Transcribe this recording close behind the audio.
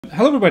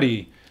Hello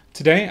everybody!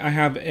 Today I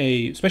have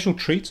a special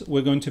treat.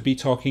 We're going to be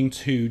talking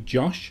to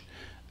Josh,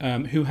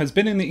 who has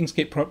been in the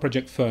Inkscape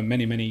project for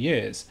many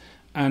years.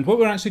 And what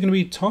we're actually going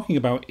to be talking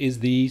about is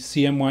the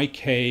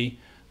CMYK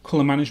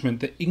color management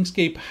that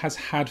Inkscape has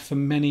had for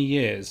many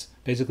years.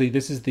 Basically,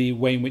 this is the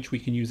way in which we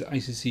can use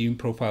ICC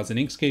profiles in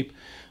Inkscape.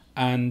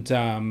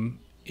 And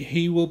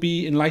he will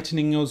be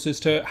enlightening us as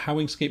to how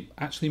Inkscape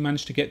actually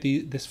managed to get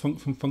this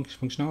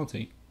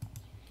functionality.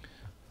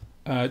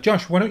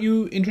 Josh, why don't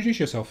you introduce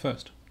yourself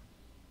first?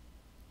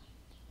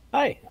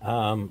 Hi,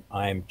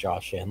 I'm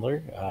Josh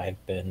Andler.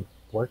 I've been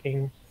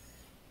working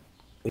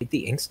with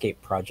the Inkscape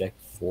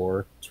project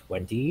for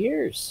 20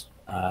 years.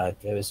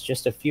 It was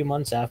just a few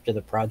months after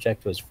the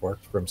project was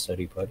forked from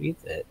SodiPodi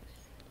that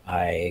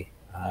I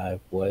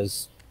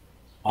was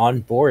on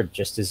board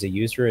just as a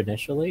user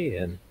initially,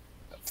 and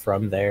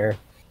from there,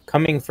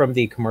 coming from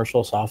the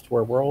commercial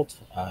software world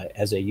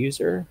as a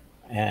user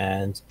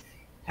and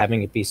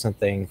having it be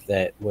something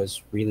that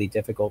was really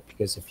difficult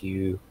because if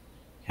you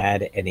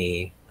had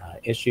any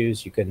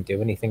issues, you couldn't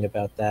do anything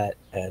about that,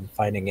 and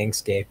finding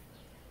Inkscape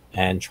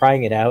and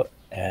trying it out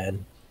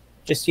and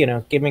just,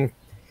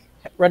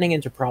 running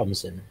into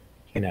problems and,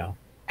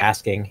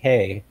 asking,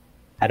 hey,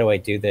 how do I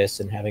do this?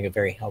 And having a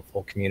very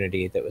helpful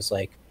community that was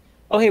like,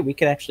 oh, hey, we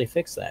could actually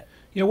fix that.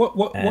 You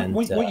know, And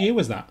what year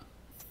was that?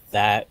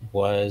 that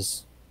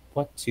was,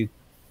 what,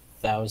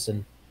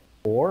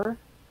 2004?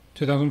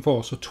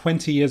 2004, so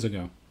 20 years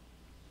ago.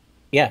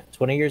 Yeah,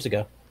 20 years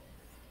ago.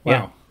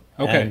 Yeah. Wow.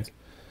 Okay. And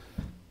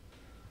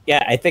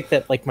yeah, I think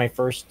that like my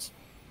first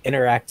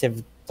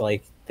interactive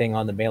like thing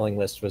on the mailing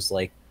list was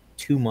like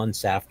 2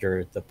 months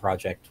after the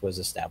project was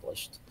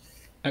established.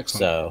 Excellent.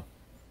 So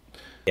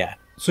yeah.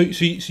 So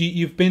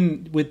you've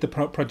been with the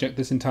project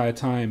this entire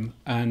time,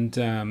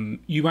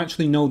 and you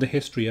actually know the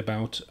history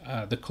about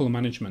the color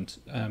management.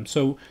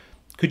 So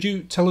could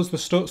you tell us the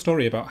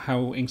story about how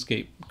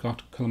Inkscape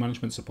got color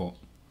management support?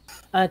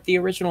 The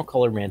original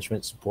color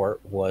management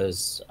support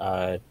was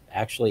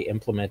actually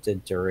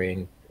implemented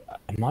during,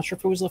 I'm not sure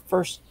if it was the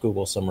first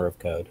Google Summer of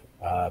Code,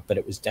 but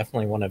it was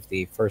definitely one of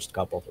the first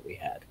couple that we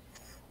had.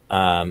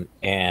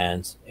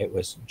 And it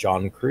was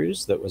John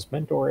Cruz that was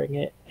mentoring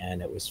it,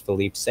 and it was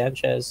Felipe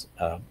Sanchez.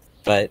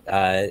 But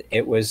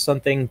it was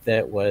something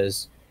that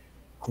was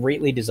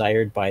greatly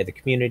desired by the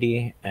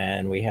community,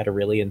 and we had a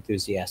really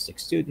enthusiastic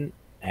student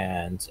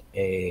and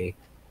uh,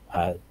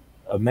 a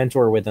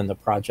mentor within the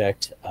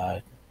project.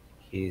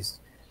 He's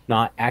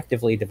not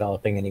actively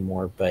developing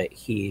anymore, but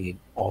he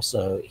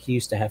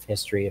used to have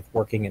history of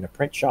working in a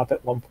print shop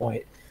at one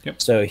point,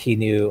 Yep. so he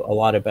knew a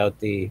lot about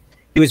he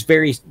was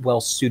very well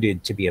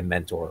suited to be a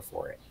mentor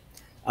for it.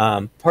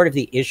 Part of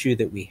the issue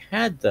that we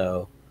had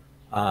though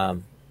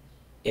um,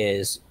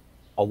 is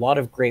a lot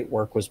of great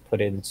work was put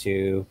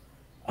into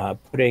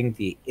putting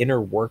the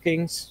inner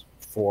workings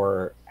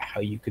for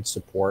how you could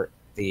support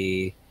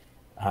the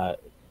uh,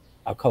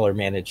 a color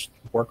managed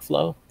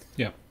workflow,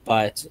 Yeah.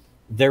 but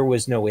there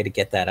was no way to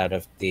get that out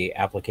of the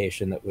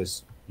application that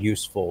was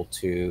useful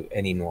to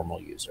any normal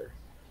user.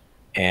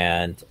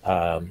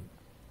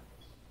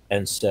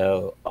 And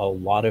so a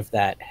lot of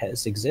that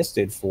has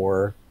existed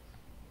for,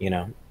 you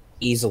know,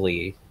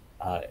 easily,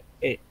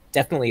 it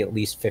definitely at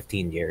least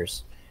 15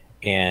 years,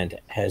 and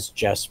has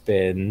just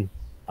been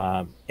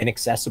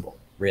inaccessible,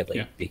 Yeah.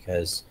 really,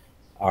 because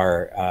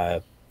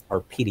our our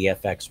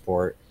PDF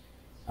export,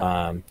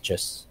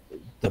 just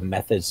the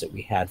methods that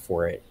we had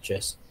for it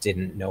just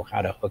didn't know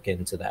how to hook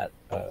into that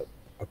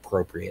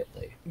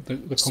appropriately. The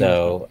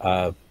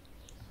common.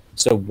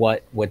 So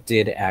what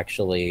did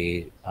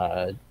actually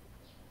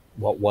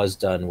what was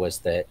done was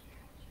that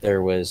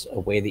there was a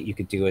way that you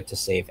could do it to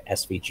save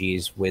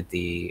SVGs with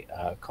the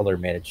color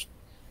managed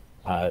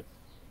uh,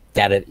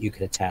 data that you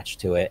could attach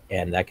to it,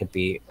 and that could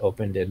be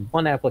opened in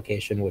one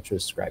application, which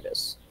was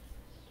Scribus,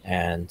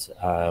 and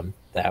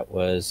that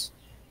was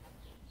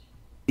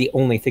the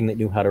only thing that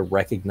knew how to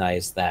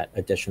recognize that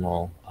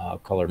additional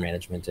color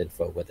management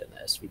info within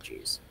the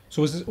SVGs.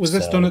 So was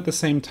this done So at the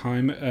same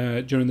time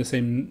during the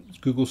same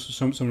Google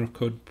Summer of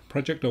Code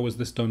project, or was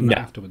this done no,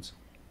 afterwards?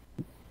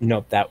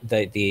 nope, that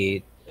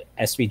the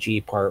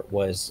SVG part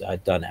was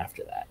done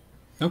after that.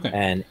 Okay.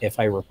 And if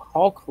I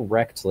recall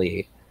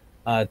correctly,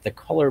 the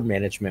color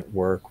management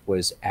work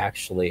was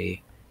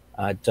actually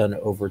done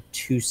over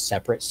two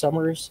separate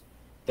summers.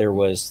 There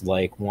was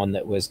like one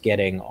that was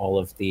getting all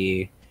of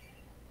the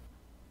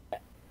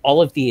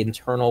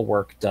internal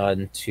work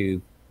done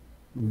to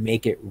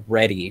make it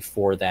ready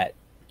for that,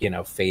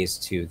 phase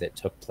two that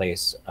took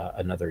place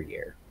another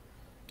year.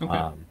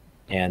 Okay.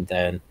 And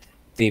then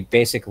the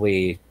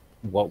basically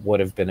what would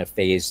have been a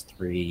phase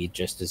three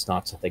just is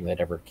not something that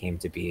ever came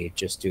to be,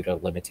 just due to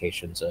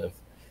limitations of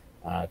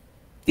uh,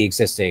 the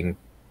existing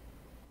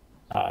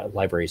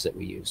libraries that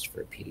we used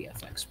for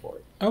PDF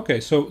export. Okay,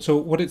 so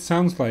what it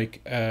sounds like,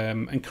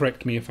 and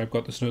correct me if I've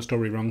got the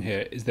story wrong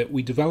here, is that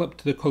we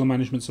developed the color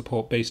management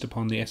support based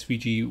upon the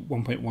SVG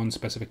 1.1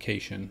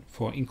 specification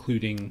for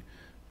including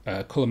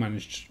color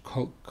managed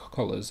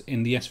colors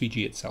in the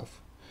SVG itself.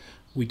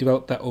 We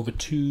developed that over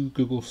two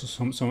Google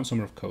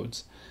Summer of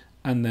Codes,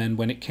 And then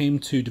when it came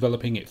to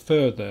developing it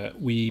further,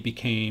 we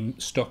became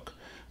stuck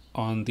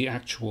on the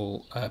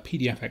actual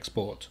PDF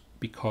export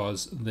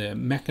because the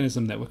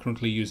mechanism that we're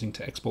currently using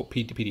to export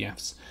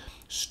PDFs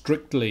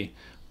strictly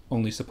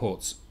only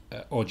supports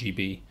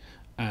RGB.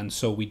 And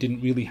so we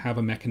didn't really have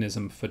a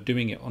mechanism for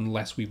doing it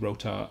unless we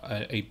wrote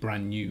a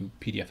brand new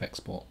PDF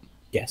export.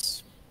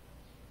 Yes.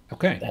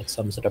 Okay. That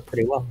sums it up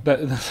pretty well.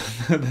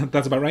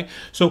 That's about right.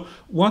 So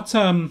what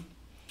how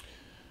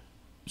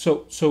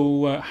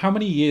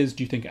many years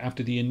do you think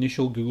after the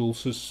initial Google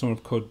Summer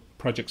of Code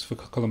projects for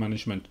color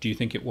management do you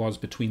think it was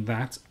between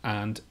that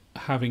and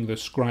having the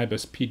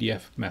Scribus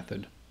PDF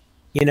method?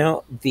 You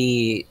know,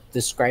 the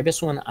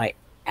Scribus one, I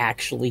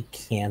actually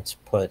can't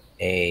put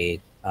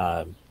a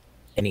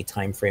any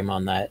time frame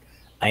on that.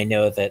 I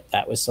know that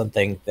that was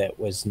something that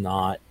was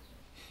not.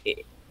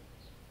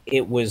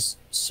 It was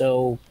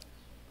so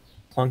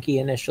clunky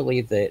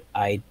initially that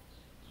I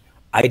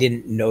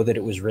didn't know that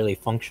it was really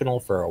functional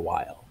for a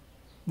while.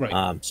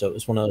 Right. So it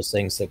was one of those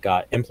things that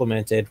got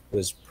implemented,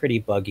 was pretty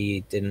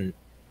buggy, didn't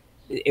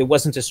it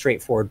wasn't a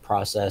straightforward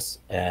process,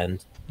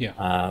 and Yeah.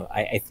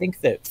 I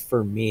think that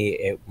for me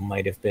it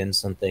might have been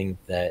something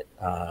that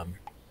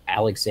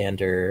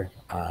Alexander,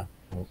 I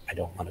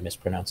don't want to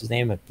mispronounce his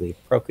name, I believe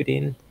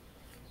Prokudin,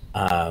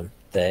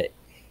 that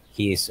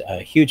he's a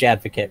huge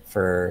advocate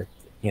for,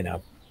 you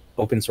know,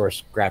 open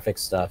source graphics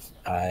stuff,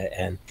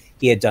 and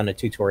he had done a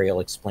tutorial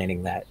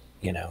explaining that,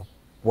 you know,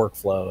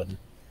 workflow, and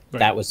Right.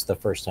 that was the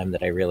first time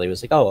that I really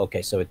was like, oh,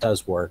 okay, so it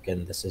does work,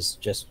 and this is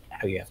just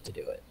how you have to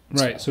do it.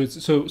 Right. So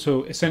it's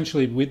so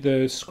essentially with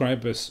the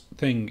Scribus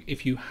thing,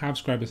 if you have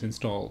Scribus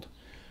installed,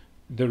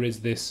 there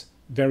is this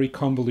very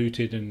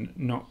convoluted and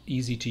not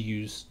easy to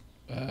use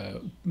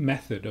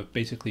method of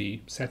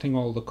basically setting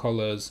all the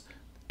colors,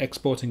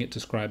 exporting it to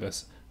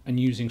Scribus, and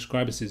using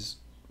Scribus's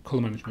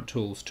color management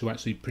tools to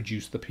actually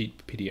produce the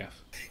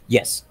PDF.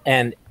 Yes,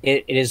 and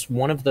it is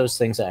one of those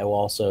things that I will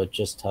also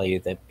just tell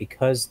you that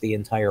because the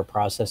entire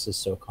process is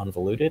so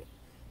convoluted,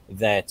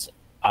 that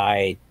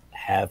I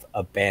have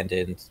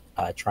abandoned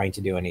trying to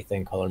do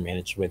anything color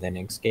managed within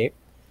Inkscape.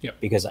 Yep.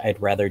 Because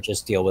I'd rather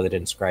just deal with it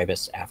in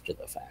Scribus after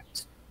the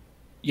fact.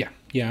 Yeah,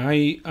 yeah,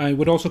 I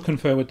would also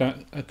concur with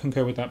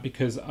that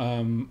because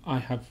I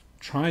have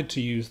tried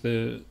to use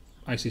the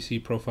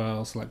ICC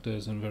profile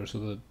selectors and various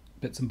other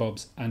bits and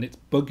bobs, and it's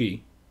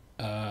buggy,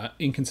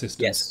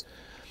 inconsistent, Yes.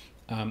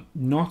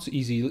 Not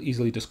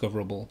easily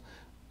discoverable,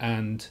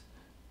 and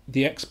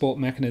the export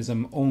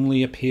mechanism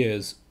only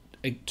appears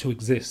to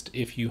exist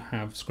if you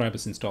have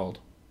Scribus installed.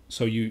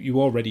 So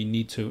you already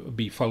need to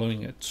be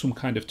following some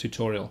kind of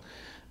tutorial,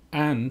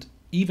 and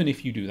even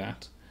if you do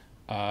that,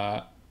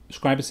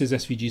 Scribus's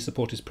SVG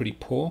support is pretty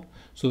poor,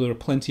 so there are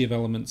plenty of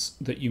elements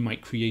that you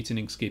might create in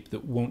Inkscape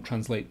that won't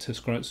translate to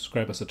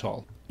Scribus at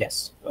all.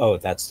 Yes. Oh,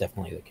 that's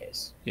definitely the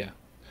case. Yeah.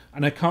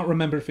 And I can't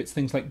remember if it's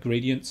things like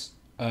gradients,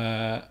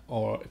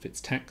 or if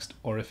it's text,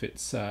 or if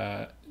it's...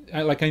 I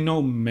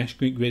know mesh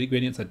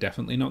gradients are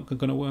definitely not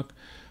going to work,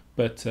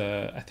 but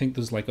I think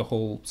there's like a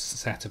whole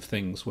set of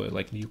things where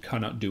like you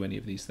cannot do any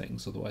of these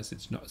things, otherwise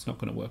it's not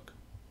going to work.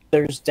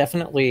 There's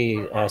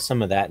definitely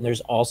some of that, and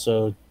there's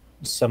also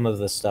some of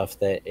the stuff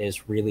that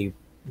is really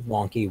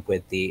wonky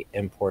with the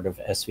import of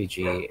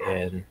SVG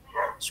in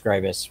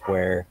Scribus,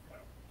 where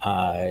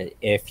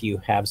if you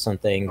have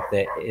something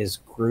that is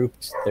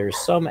grouped, there's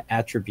some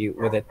attribute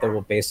with it that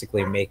will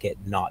basically make it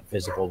not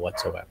visible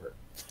whatsoever.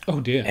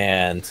 Oh dear.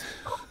 And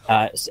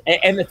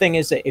the thing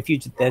is that if you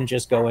then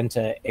just go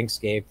into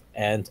Inkscape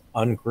and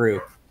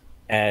ungroup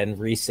and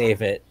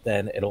resave it,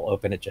 then it'll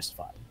open it just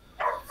fine.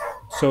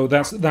 So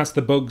that's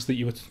the bugs that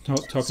you were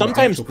talking about.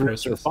 Sometimes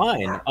groups are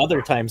fine,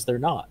 other times they're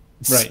not.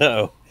 Right.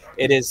 So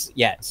it is,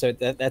 yeah. So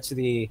that's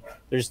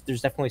there's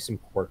definitely some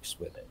quirks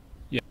with it.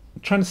 Yeah.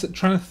 Trying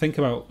to think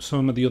about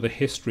some of the other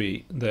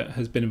history that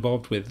has been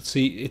involved with.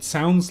 See, it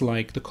sounds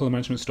like the color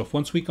management stuff,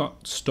 once we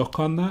got stuck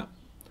on that,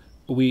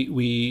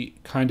 we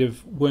kind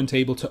of weren't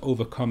able to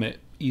overcome it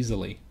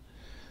easily.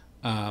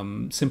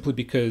 Simply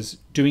because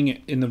doing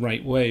it in the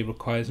right way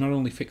requires not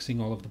only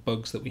fixing all of the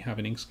bugs that we have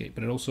in Inkscape,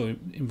 but it also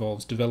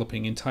involves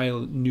developing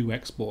entire new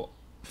export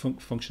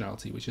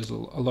functionality, which is a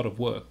lot of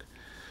work.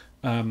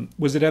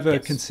 Was it ever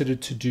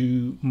considered to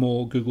do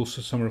more Google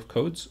Summer of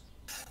Codes?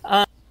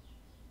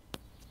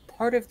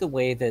 Part of the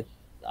way that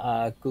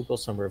Google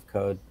Summer of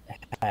Code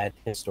had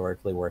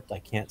historically worked, I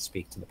can't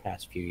speak to the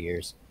past few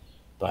years,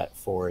 but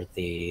for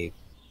the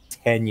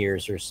 10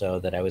 years or so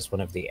that I was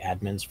one of the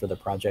admins for the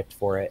project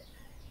for it,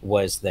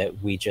 was that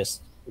we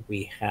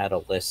had a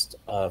list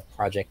of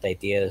project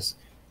ideas,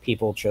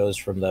 people chose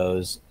from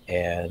those,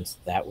 and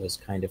that was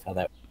kind of how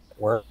that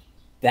worked.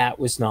 That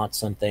was not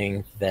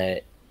something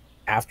that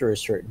after a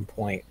certain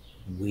point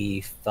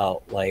we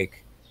felt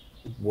like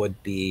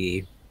would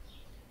be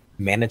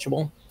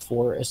manageable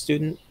for a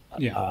student.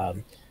 Yeah.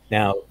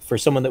 Now, for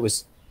someone that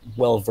was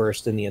well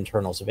versed in the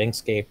internals of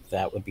Inkscape,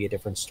 that would be a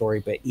different story,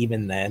 but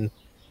even then,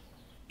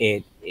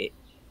 it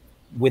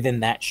within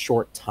that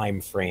short time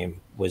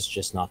frame was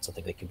just not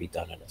something that could be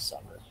done in a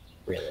summer,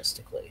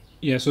 realistically.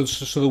 Yeah, so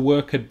the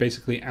work had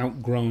basically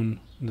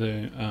outgrown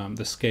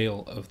the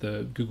scale of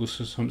the Google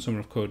Summer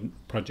of Code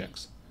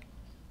projects?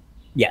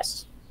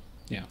 Yes.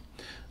 Yeah.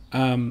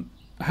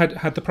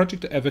 Had the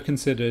project ever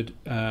considered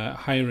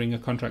hiring a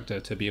contractor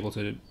to be able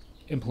to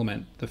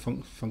implement the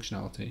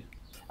functionality?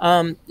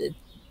 Um,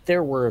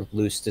 there were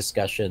loose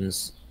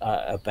discussions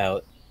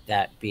about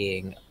that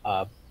being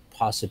a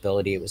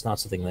possibility. It was not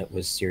something that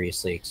was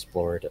seriously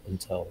explored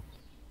until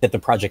that the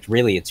project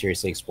really had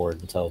seriously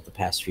explored until the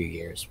past few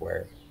years,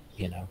 where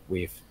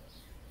we've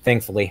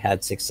thankfully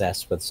had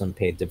success with some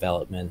paid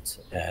development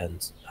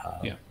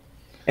Yeah.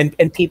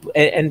 and people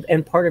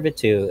and part of it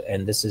too.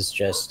 And this is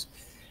just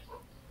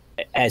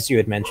as you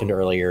had mentioned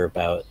earlier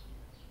about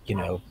you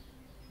know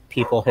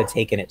people had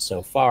taken it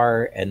so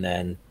far, and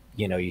then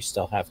you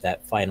still have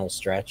that final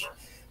stretch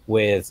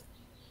with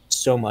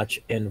so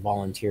much in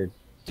volunteer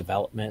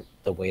development.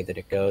 The way that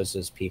it goes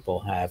is people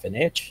have an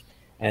itch,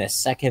 and a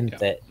second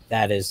Yeah.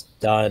 that is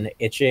done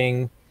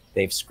itching,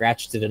 they've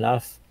scratched it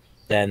enough,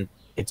 then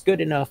it's good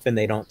enough, and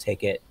they don't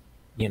take it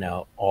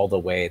all the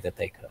way that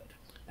they could.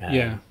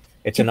 Yeah. And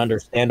it's an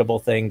understandable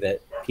thing that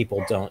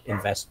people don't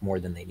invest more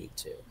than they need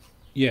to.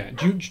 Yeah.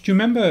 Do you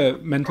remember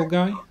Mental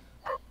Guy?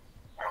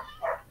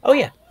 Oh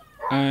yeah.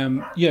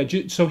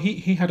 Yeah. So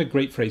he had a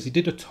great phrase. He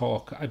did a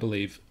talk, I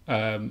believe,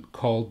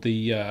 called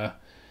the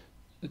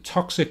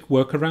toxic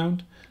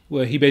workaround,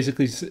 where he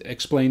basically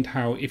explained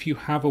how if you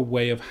have a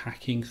way of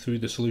hacking through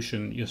the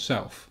solution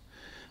yourself,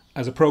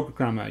 as a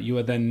programmer, you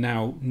are then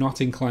now not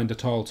inclined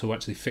at all to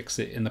actually fix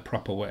it in the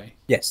proper way.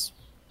 Yes.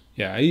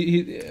 Yeah,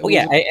 it Oh was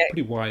yeah. a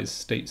pretty wise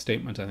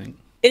statement, I think.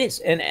 It is,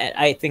 and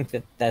I think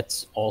that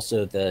that's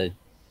also the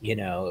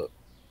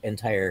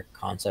entire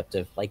concept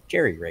of like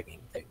jerry rigging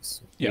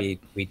things. Yeah,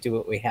 We do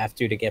what we have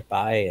to get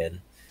by, and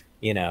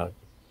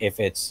if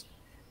it's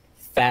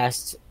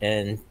fast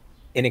and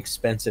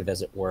inexpensive,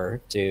 as it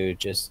were, to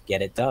just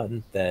get it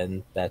done,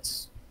 then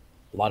that's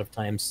a lot of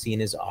times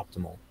seen as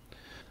optimal.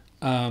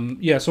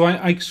 yeah. So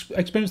I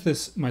experienced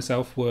this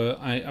myself, where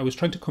I was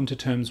trying to come to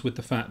terms with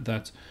the fact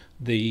that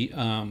the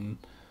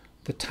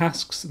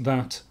tasks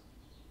that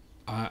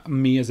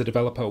me as a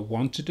developer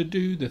wanted to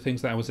do, the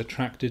things that I was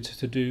attracted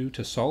to do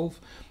to solve,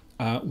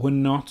 were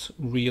not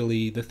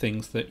really the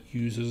things that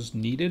users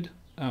needed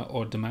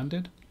or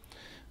demanded.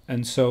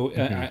 And so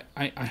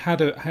I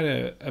had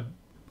a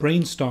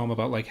brainstorm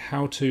about like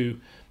how to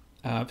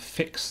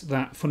fix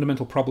that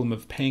fundamental problem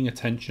of paying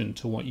attention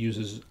to what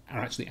users are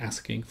actually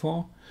asking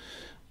for.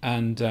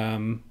 And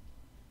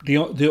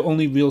the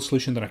only real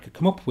solution that I could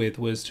come up with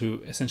was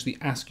to essentially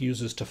ask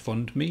users to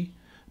fund me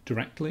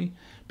directly,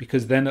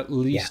 because then at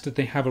least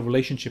they have a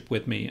relationship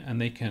with me, and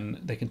they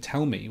can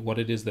tell me what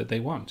it is that they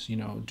want.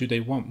 Do they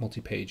want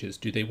multi-pages?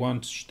 Do they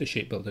want the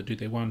shape builder? Do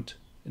they want,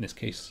 in this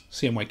case,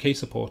 CMYK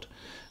support?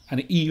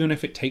 And even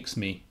if it takes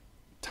me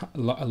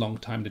a long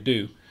time to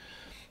do,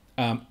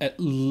 at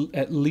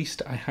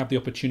least I have the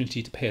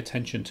opportunity to pay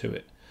attention to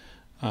it.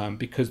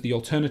 Because the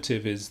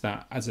alternative is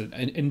that as an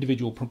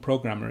individual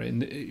programmer,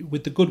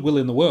 with the goodwill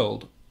in the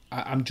world,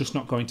 I'm just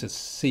not going to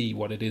see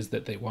what it is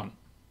that they want.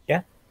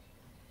 Yeah,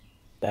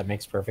 that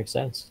makes perfect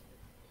sense.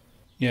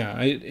 Yeah,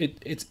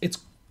 it's.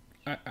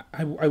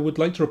 I would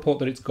like to report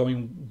that it's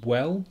going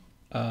well,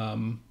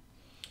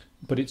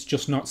 but it's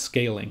just not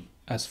scaling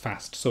as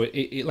fast. So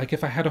like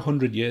if I had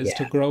 100 years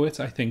to Yeah. grow it,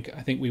 I think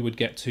we would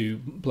get to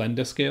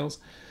Blender scales.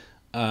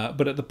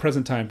 But at the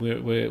present time,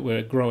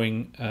 we're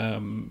growing,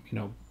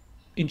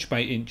 inch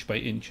by inch by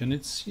inch, and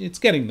it's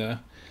getting there.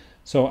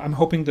 So I'm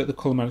hoping that the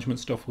color management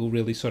stuff will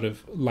really sort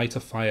of light a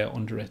fire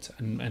under it,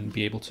 and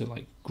be able to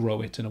like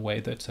grow it in a way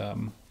that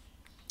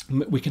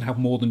we can have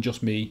more than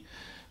just me,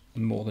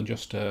 and more than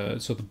just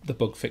the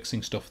bug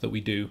fixing stuff that we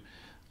do.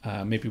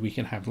 Maybe we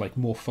can have like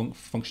more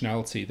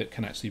functionality that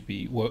can actually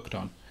be worked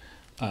on,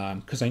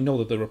 because I know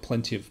that there are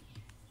plenty of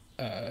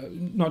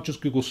not just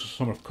Google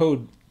Summer of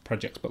Code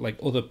projects, but like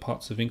other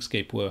parts of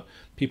Inkscape where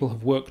people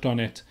have worked on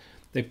it,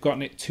 they've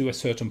gotten it to a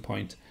certain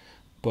point,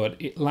 but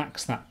it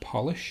lacks that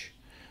polish,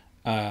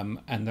 and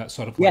that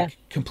sort of like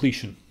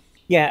completion.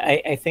 Yeah,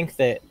 I think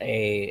that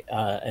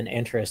an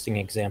interesting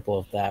example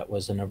of that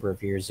was a number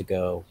of years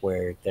ago,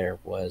 where there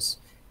was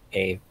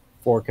a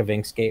fork of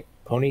Inkscape,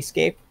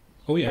 Ponyscape.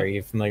 Oh yeah, Are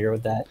you familiar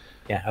with that?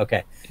 Yeah.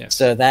 Okay. yes.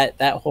 So that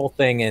whole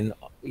thing, and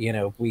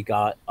we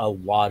got a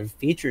lot of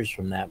features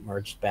from that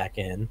merged back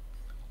in,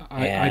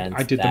 and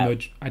I did the that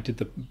merge. I did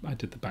the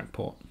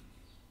backport.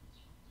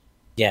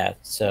 yeah.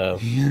 So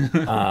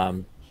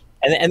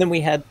and then we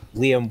had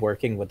Liam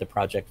working with the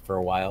project for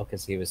a while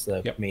because he was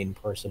the Yep. main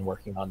person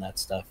working on that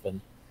stuff,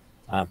 and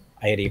I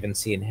had even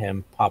seen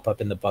him pop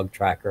up in the bug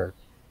tracker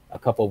a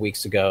couple of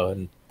weeks ago,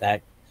 and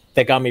that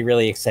got me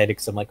really excited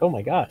because I'm like, oh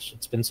my gosh,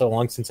 it's been so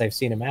long since I've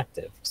seen him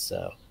active.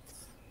 So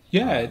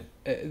Yeah,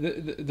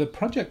 the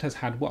project has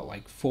had what,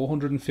 like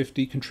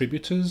 450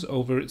 contributors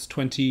over its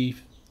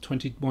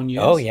 21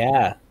 years. oh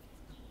yeah,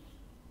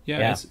 Yeah,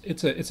 yeah,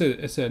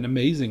 it's an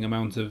amazing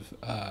amount of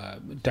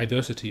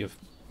diversity of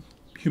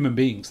human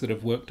beings that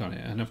have worked on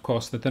it, and of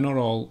course that they're not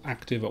all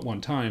active at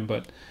one time,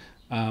 but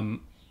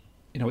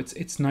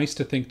it's nice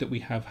to think that we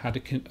have had a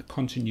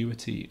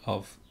continuity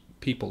of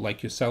people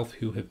like yourself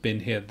who have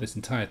been here this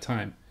entire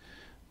time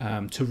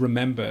to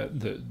remember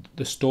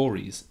the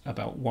stories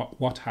about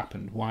what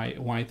happened,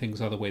 why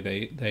things are the way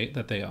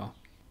they are.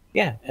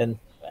 Yeah, and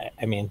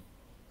I mean,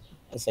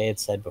 as I had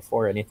said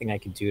before, anything I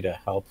could do to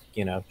help,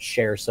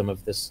 share some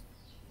of this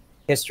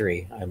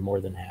history, I'm more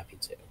than happy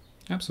to.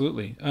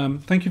 Absolutely.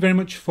 Thank you very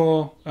much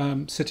for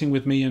sitting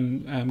with me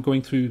and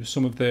going through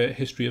some of the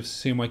history of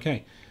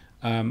CMYK.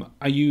 Yeah,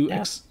 Are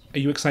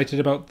you excited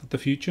about the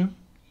future?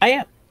 I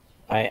am.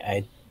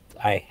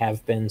 I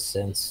have been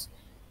since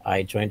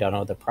I joined on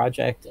with the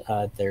project.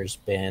 There's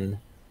been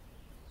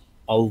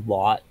a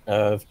lot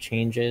of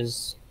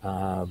changes,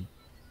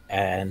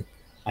 and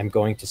I'm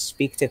going to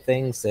speak to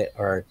things that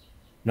are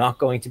not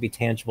going to be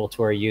tangible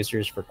to our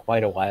users for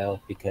quite a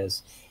while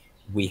because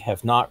we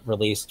have not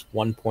released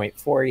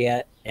 1.4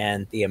 yet,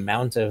 and the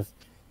amount of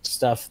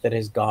stuff that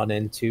has gone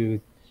into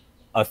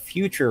a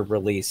future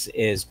release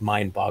is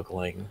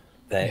mind-boggling.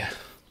 That Yeah.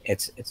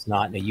 it's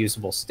not in a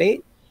usable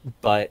state,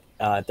 but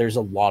there's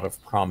a lot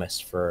of promise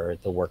for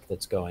the work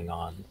that's going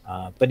on.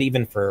 But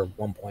even for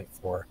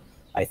 1.4,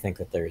 I think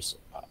that there's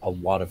a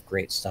lot of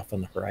great stuff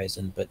on the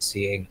horizon. But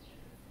seeing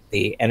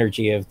the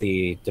energy of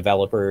the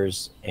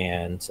developers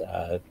and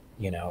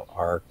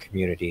our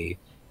community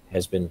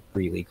has been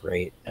really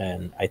great,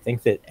 and I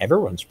think that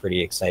everyone's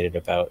pretty excited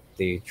about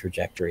the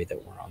trajectory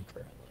that we're on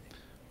currently.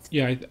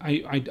 Yeah,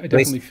 I At least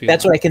definitely feel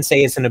that's that. what I can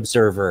say as an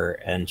observer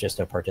and just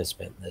a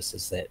participant in this,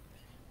 is that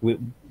we,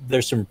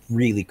 there's some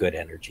really good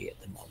energy at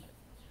the moment.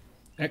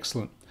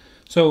 Excellent.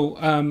 So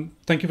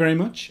thank you very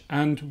much,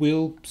 and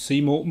we'll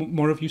see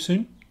more of you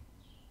soon.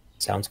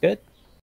 Sounds good.